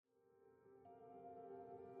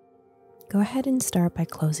go ahead and start by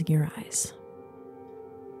closing your eyes.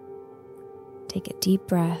 Take a deep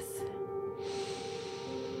breath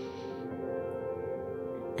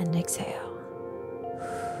and exhale.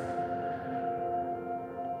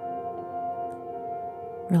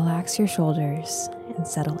 Relax your shoulders and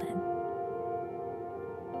settle in.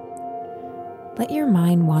 Let your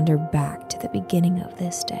mind wander back to the beginning of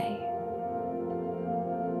this day.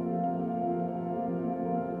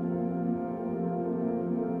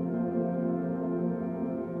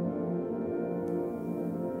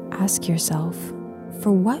 Ask yourself,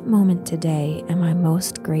 for what moment today am I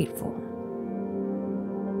most grateful?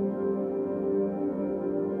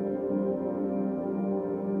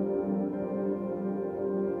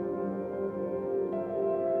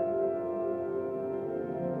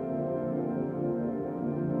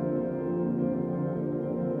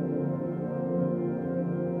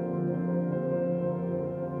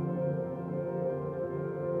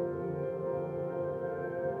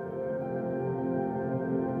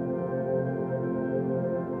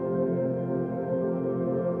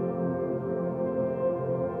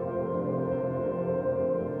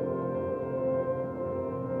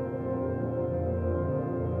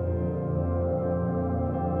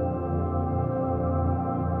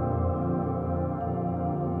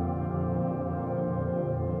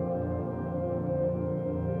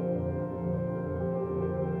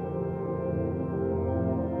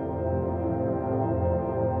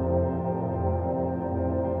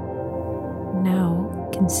 Now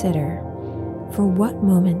consider, for what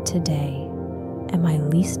moment today am I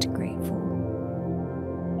least grateful?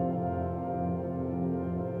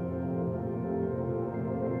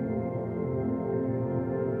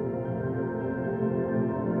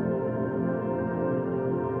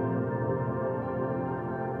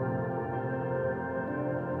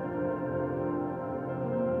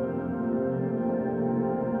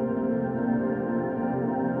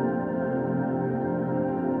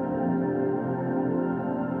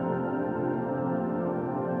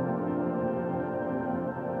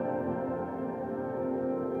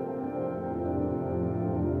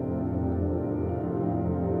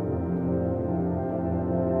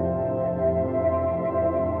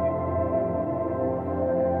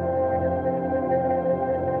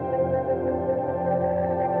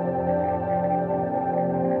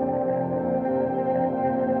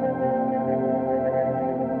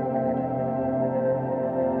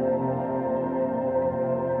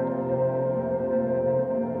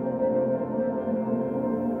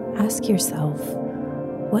 Ask yourself,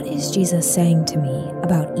 what is Jesus saying to me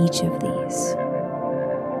about each of these?